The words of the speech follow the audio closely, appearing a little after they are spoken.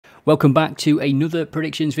Welcome back to another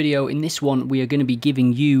predictions video. In this one, we are going to be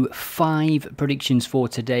giving you 5 predictions for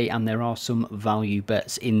today, and there are some value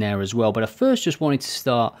bets in there as well. But I first just wanted to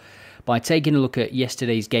start by taking a look at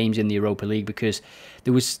yesterday's games in the Europa League, because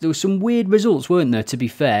there was some weird results, weren't there, to be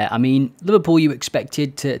fair. I mean, Liverpool you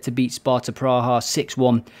expected to beat Sparta Praha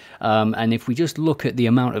 6-1, and if we just look at the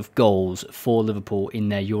amount of goals for Liverpool in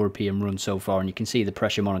their European run so far, and you can see the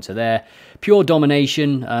pressure monitor there, pure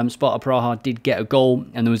domination. Sparta Praha did get a goal,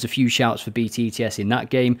 and there was a few shouts for BTTS in that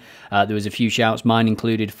game. There was a few shouts, mine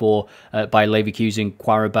included, by Leverkusen.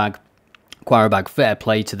 Quarabag, fair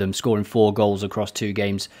play to them, scoring 4 goals across 2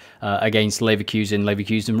 games against Leverkusen.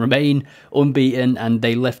 Leverkusen remain unbeaten, and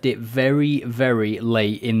they left it very, very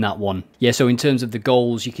late in that one. Yeah, so in terms of the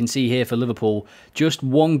goals, you can see here for Liverpool, just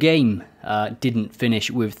one game didn't finish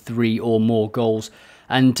with 3 or more goals.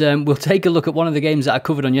 And we'll take a look at one of the games that I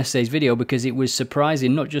covered on yesterday's video, because it was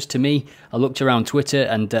surprising, not just to me. I looked around Twitter,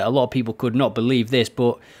 and a lot of people could not believe this,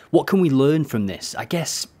 but what can we learn from this? I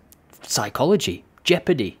guess psychology.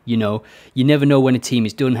 Jeopardy, you know. You never know when a team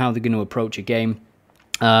is done, how they're going to approach a game.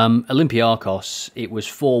 Olympiacos, it was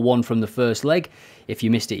 4-1 from the first leg, if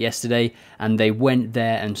you missed it yesterday, and they went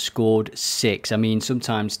there and scored 6. I mean,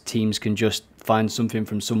 sometimes teams can just find something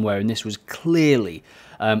from somewhere, and this was clearly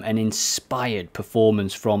an inspired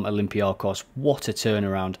performance from Olympiacos. What a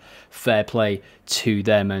turnaround. Fair play to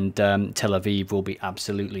them, and Tel Aviv will be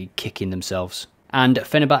absolutely kicking themselves. And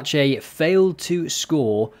Fenerbahce failed to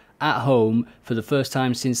score at home for the first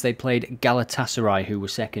time since they played Galatasaray, who were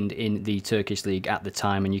second in the Turkish league at the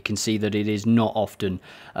time, and you can see that it is not often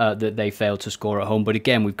that they fail to score at home. But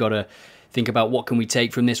again, we've got to think about what can we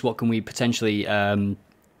take from this, what can we potentially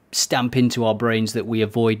stamp into our brains that we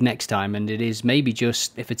avoid next time, and it is maybe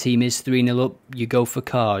just, if a team is 3-0 up, you go for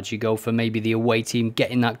cards, you go for maybe the away team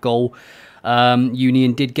getting that goal.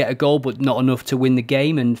 Union did get a goal, but not enough to win the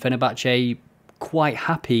game, and Fenerbahce quite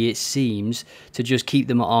happy, it seems, to just keep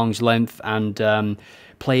them at arm's length and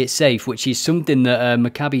play it safe, which is something that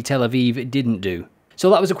Maccabi Tel Aviv didn't do. So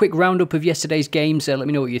that was a quick roundup of yesterday's games. Let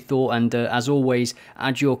me know what you thought, and as always,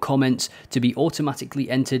 add your comments to be automatically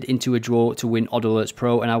entered into a draw to win OddAlerts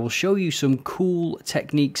Pro, and I will show you some cool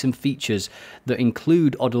techniques and features that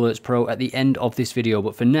include OddAlerts Pro at the end of this video.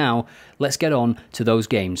 But for now, let's get on to those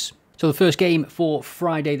games. So the first game for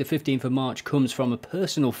Friday the 15th of March comes from a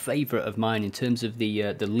personal favourite of mine in terms of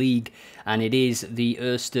the league, and it is the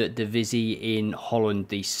Eerste Divisie in Holland,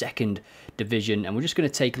 the second division. And we're just going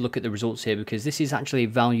to take a look at the results here, because this is actually a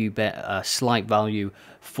value bet, a slight value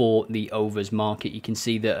for the overs market. You can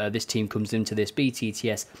see that this team comes into this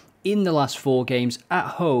BTTS in the last 4 games at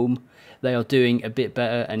home. They are doing a bit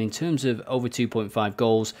better, and in terms of over 2.5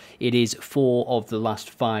 goals, it is 4 of the last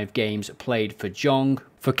 5 games played for Jong.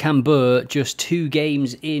 For Cambuur, just 2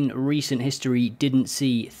 games in recent history didn't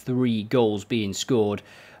see 3 goals being scored.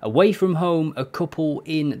 Away from home, a couple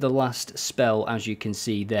in the last spell, as you can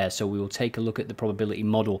see there. So we will take a look at the probability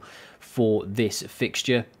model for this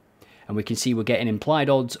fixture, and we can see we're getting implied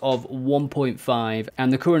odds of 1.5,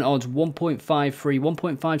 and the current odds 1.53,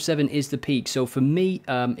 1.57 is the peak. So for me,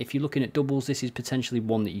 if you're looking at doubles, this is potentially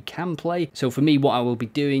one that you can play. So for me, what I will be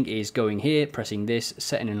doing is going here, pressing this,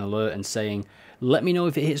 setting an alert, and saying, let me know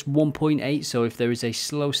if it hits 1.8, so if there is a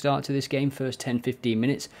slow start to this game, first 10-15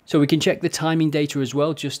 minutes. So we can check the timing data as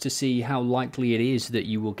well, just to see how likely it is that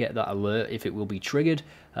you will get that alert, if it will be triggered.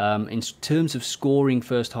 In terms of scoring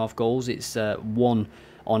first half goals, it's 1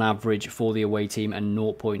 on average for the away team and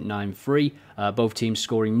 0.93. Both teams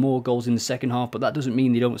scoring more goals in the second half, but that doesn't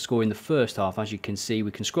mean they don't score in the first half. As you can see, we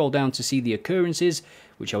can scroll down to see the occurrences,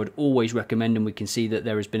 which I would always recommend, and we can see that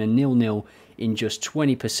there has been a 0-0 in just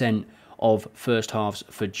 20% of first halves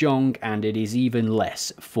for Jong, and it is even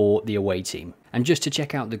less for the away team. And just to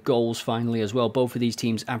check out the goals finally as well, both of these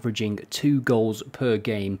teams averaging 2 goals per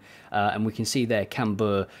game, and we can see there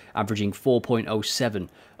Cambuur averaging 4.07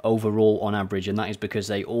 overall on average, and that is because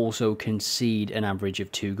they also concede an average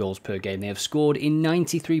of 2 goals per game. They have scored in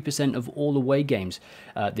 93% of all away games,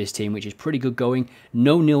 this team, which is pretty good going.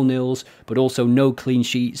 No 0-0s, but also no clean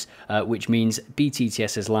sheets, which means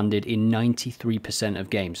BTTS has landed in 93%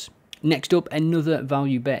 of games. Next up, another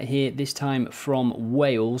value bet here, this time from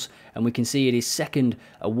Wales, and we can see it is second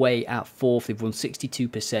away at 4th. They've won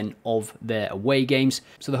 62% of their away games.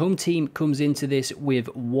 So the home team comes into this with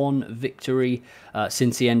 1 victory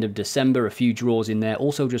since the end of December, a few draws in there,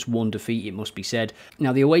 also just 1 defeat, it must be said.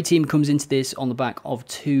 Now the away team comes into this on the back of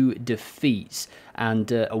 2 defeats,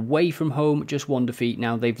 and away from home, just 1 defeat.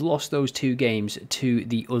 Now they've lost those 2 games to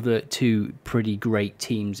the other 2 pretty great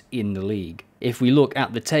teams in the league. If we look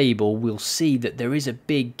at the table, we'll see that there is a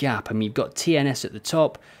big gap. I mean, you've got TNS at the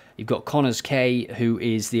top, You've got Connors K, who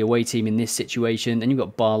is the away team in this situation. Then you've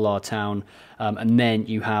got Barlar Town, and then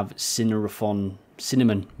you have Cinnamon.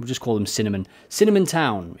 We'll just call them Cinnamon. Cinnamon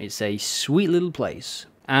Town. It's a sweet little place.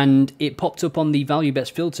 And it popped up on the value bets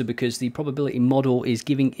filter because the probability model is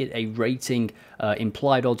giving it a rating,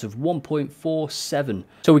 implied odds of 1.47.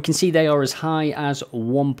 So we can see they are as high as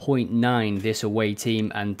 1.9, this away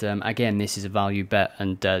team. And again, this is a value bet.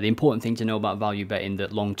 And the important thing to know about value betting,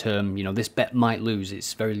 that long term, you know, this bet might lose.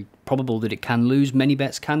 It's very probable that it can lose. Many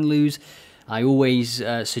bets can lose. I always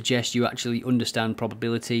suggest you actually understand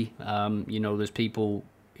probability. You know, there's people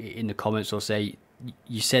in the comments who'll say,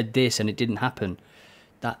 you said this and it didn't happen.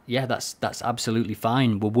 That's absolutely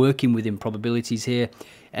fine. We're working within probabilities here.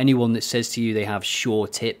 Anyone that says to you they have sure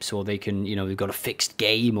tips, or they can, you know, they've got a fixed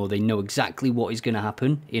game, or they know exactly what is going to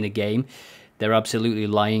happen in a game, they're absolutely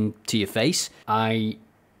lying to your face. I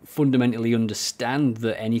fundamentally understand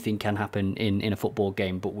that anything can happen in a football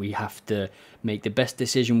game, but we have to make the best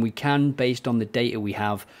decision we can based on the data we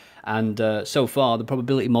have. And so far, the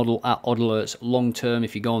probability model at OddAlerts long term,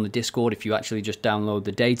 if you go on the Discord, if you actually just download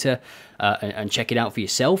the data and check it out for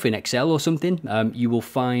yourself in Excel or something, you will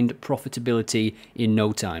find profitability in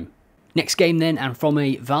no time. Next game then, and from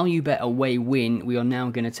a value bet away win, we are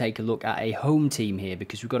now going to take a look at a home team here,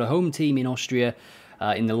 because we've got a home team in Austria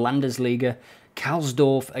in the Landesliga,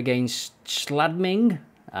 Karlsdorf against Schladming.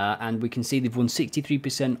 And we can see they've won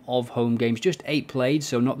 63% of home games, just 8 played,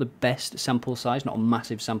 so not the best sample size, not a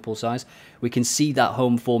massive sample size. We can see that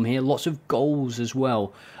home form here, lots of goals as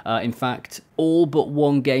well. In fact, all but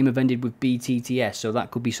one game have ended with BTTS, so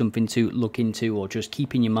that could be something to look into or just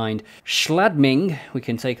keep in your mind. Schladming, we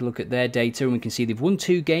can take a look at their data and we can see they've won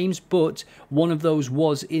 2 games, but one of those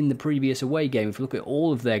was in the previous away game. If you look at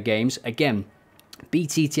all of their games, again,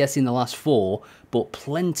 BTTS in the last 4, but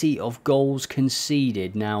plenty of goals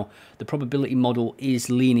conceded. Now, the probability model is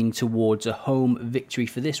leaning towards a home victory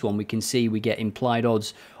for this one. We can see we get implied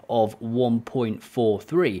odds of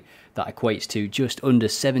 1.43. That equates to just under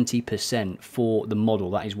 70% for the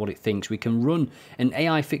model. That is what it thinks. We can run an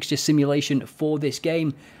AI fixture simulation for this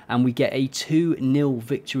game, and we get a 2-0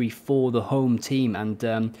 victory for the home team. And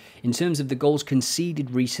in terms of the goals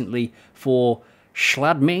conceded recently for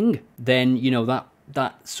Schladming, then, you know,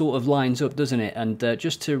 that sort of lines up, doesn't it? And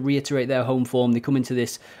just to reiterate their home form, they come into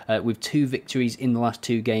this with 2 victories in the last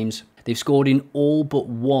 2 games. They've scored in all but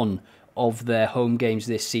 1 of their home games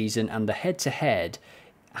this season, and the head-to-head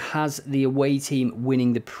has the away team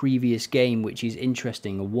winning the previous game, which is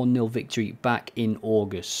interesting, a 1-0 victory back in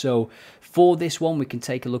August. So for this one, we can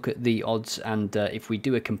take a look at the odds, and if we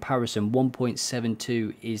do a comparison,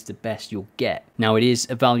 1.72 is the best you'll get. Now, it is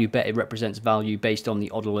a value bet. It represents value based on the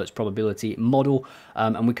OddAlerts probability model,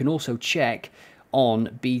 and we can also check on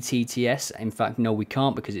BTTS. In fact, no, we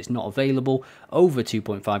can't, because it's not available. Over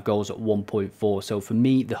 2.5 goals at 1.4. So for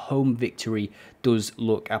me, the home victory does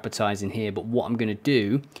look appetizing here. But what I'm going to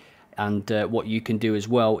do, and what you can do as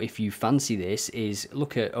well if you fancy this, is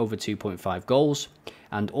look at over 2.5 goals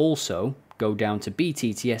and also go down to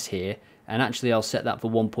BTTS here. And actually, I'll set that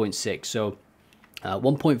for 1.6. So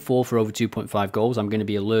 1.4 for over 2.5 goals. I'm going to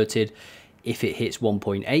be alerted if it hits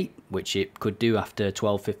 1.8, which it could do after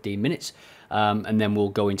 12-15 minutes. And then we'll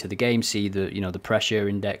go into the game, see the, you know, the pressure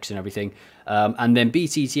index and everything. And then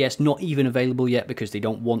BTTS not even available yet because they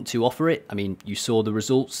don't want to offer it. I mean, you saw the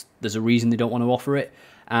results. There's a reason they don't want to offer it.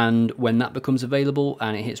 And when that becomes available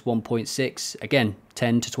and it hits 1.6, again,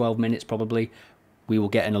 10 to 12 minutes probably, we will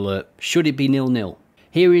get an alert. Should it be 0-0?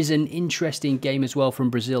 Here is an interesting game as well from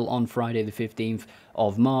Brazil on Friday the 15th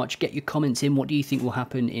of March. Get your comments in. What do you think will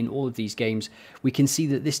happen in all of these games? We can see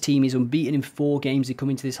that this team is unbeaten in 4 games. They come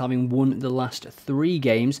into this having won the last 3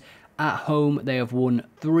 games. At home, they have won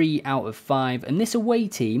 3 out of 5. And this away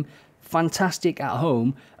team, fantastic at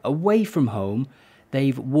home. Away from home,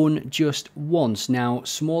 they've won just once. Now,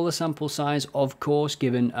 smaller sample size, of course,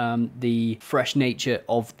 given the fresh nature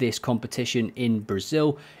of this competition in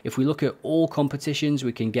Brazil. If we look at all competitions,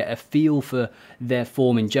 we can get a feel for their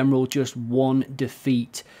form in general. Just 1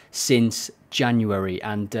 defeat since January.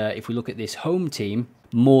 And if we look at this home team,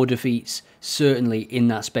 more defeats certainly in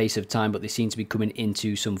that space of time, but they seem to be coming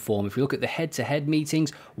into some form. If we look at the head-to-head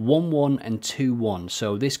meetings, 1-1 and 2-1.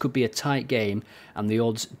 So this could be a tight game, and the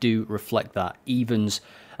odds do reflect that. Evens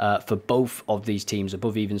for both of these teams,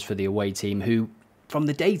 above evens for the away team, who, from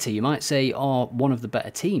the data, you might say are one of the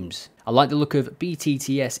better teams. I like the look of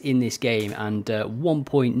BTTS in this game, and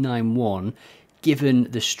 1.91,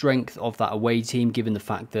 given the strength of that away team, given the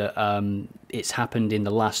fact that it's happened in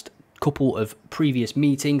the last couple of previous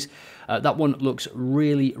meetings. That one looks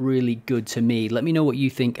really, really good to me. Let me know what you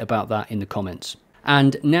think about that in the comments.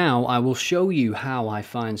 And now I will show you how I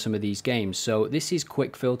find some of these games. So this is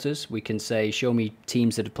quick filters. We can say, show me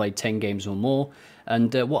teams that have played 10 games or more.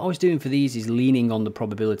 And what I was doing for these is leaning on the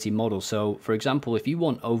probability model. So, for example, if you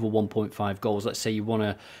want over 1.5 goals, let's say you want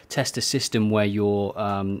to test a system where you're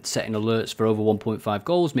setting alerts for over 1.5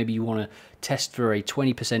 goals, maybe you want to test for a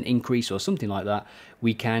 20% increase or something like that,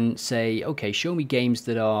 we can say, okay, show me games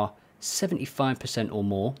that are 75% or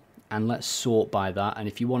more, and let's sort by that. And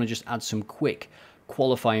if you want to just add some quick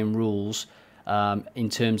qualifying rules in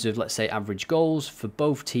terms of, let's say, average goals for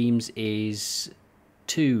both teams is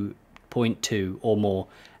 2.2 or more,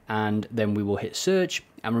 and then we will hit search.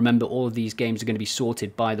 And remember, all of these games are going to be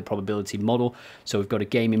sorted by the probability model. So we've got a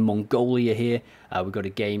game in Mongolia here, we've got a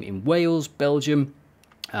game in Wales, Belgium.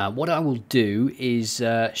 What I will do is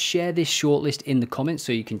share this shortlist in the comments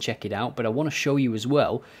so you can check it out, but I want to show you as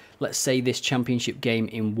well, let's say this championship game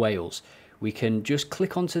in Wales. We can just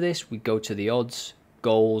click onto this, we go to the odds,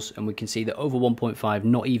 goals, and we can see that over 1.5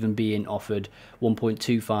 not even being offered.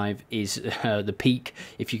 1.25 is the peak,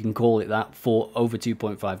 if you can call it that, for over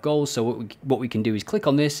 2.5 goals. So what we can do is click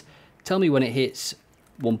on this, tell me when it hits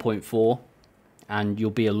 1.4, and you'll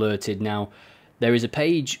be alerted. Now, there is a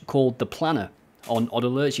page called the Planner on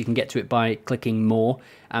OddAlerts. You can get to it by clicking more,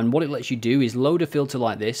 and what it lets you do is load a filter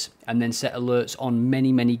like this and then set alerts on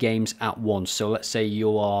many games at once. So let's say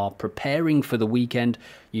you are preparing for the weekend,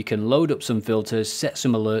 you can load up some filters, set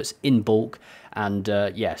some alerts in bulk, and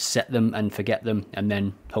yeah, set them and forget them, and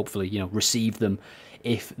then hopefully, you know, receive them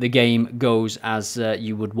if the game goes as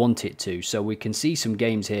you would want it to. So we can see some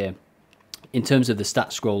games here. In terms of the stat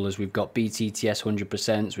scrollers, we've got BTTS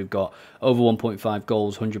 100%, we've got over 1.5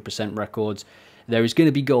 goals, 100% records. There is going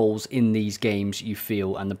to be goals in these games, you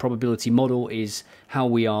feel, and the probability model is how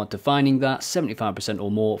we are defining that, 75%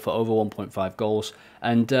 or more for over 1.5 goals.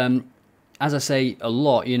 And as I say a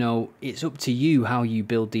lot, you know, it's up to you how you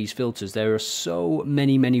build these filters. There are so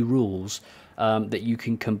many rules that you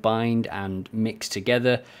can combine and mix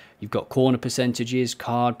together. You've got corner percentages,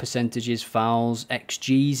 card percentages, fouls,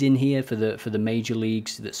 XGs in here for the major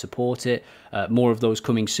leagues that support it. More of those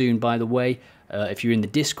coming soon, by the way. If you're in the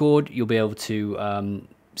Discord, you'll be able to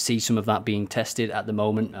see some of that being tested at the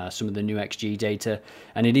moment, some of the new XG data.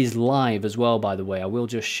 And it is live as well, by the way. I will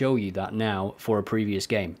just show you that now for a previous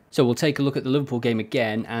game. So we'll take a look at the Liverpool game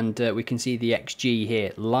again, and we can see the XG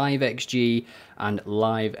here. Live XG and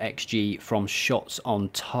live XG from shots on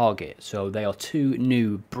target. So they are two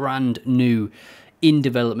new, brand new, in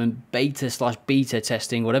development, beta/beta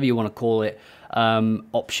testing, whatever you want to call it,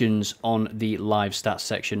 options on the live stats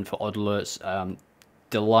section for OddAlerts.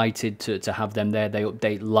 Delighted to have them there. They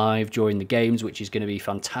update live during the games, which is going to be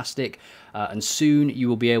fantastic, and soon you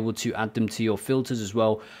will be able to add them to your filters as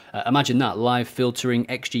well. Imagine that, live filtering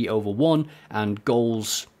XG over 1 and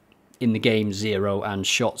goals in the game 0 and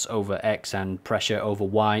shots over X and pressure over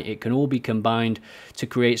Y. It can all be combined to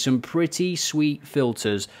create some pretty sweet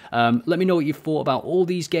filters. Let me know what you thought about all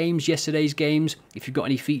these games, yesterday's games. If you've got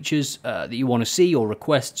any features that you want to see, or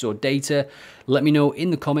requests or data, let me know in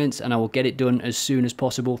the comments and I will get it done as soon as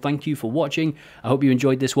possible. Thank you for watching. I hope you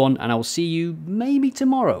enjoyed this one, and I will see you maybe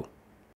tomorrow.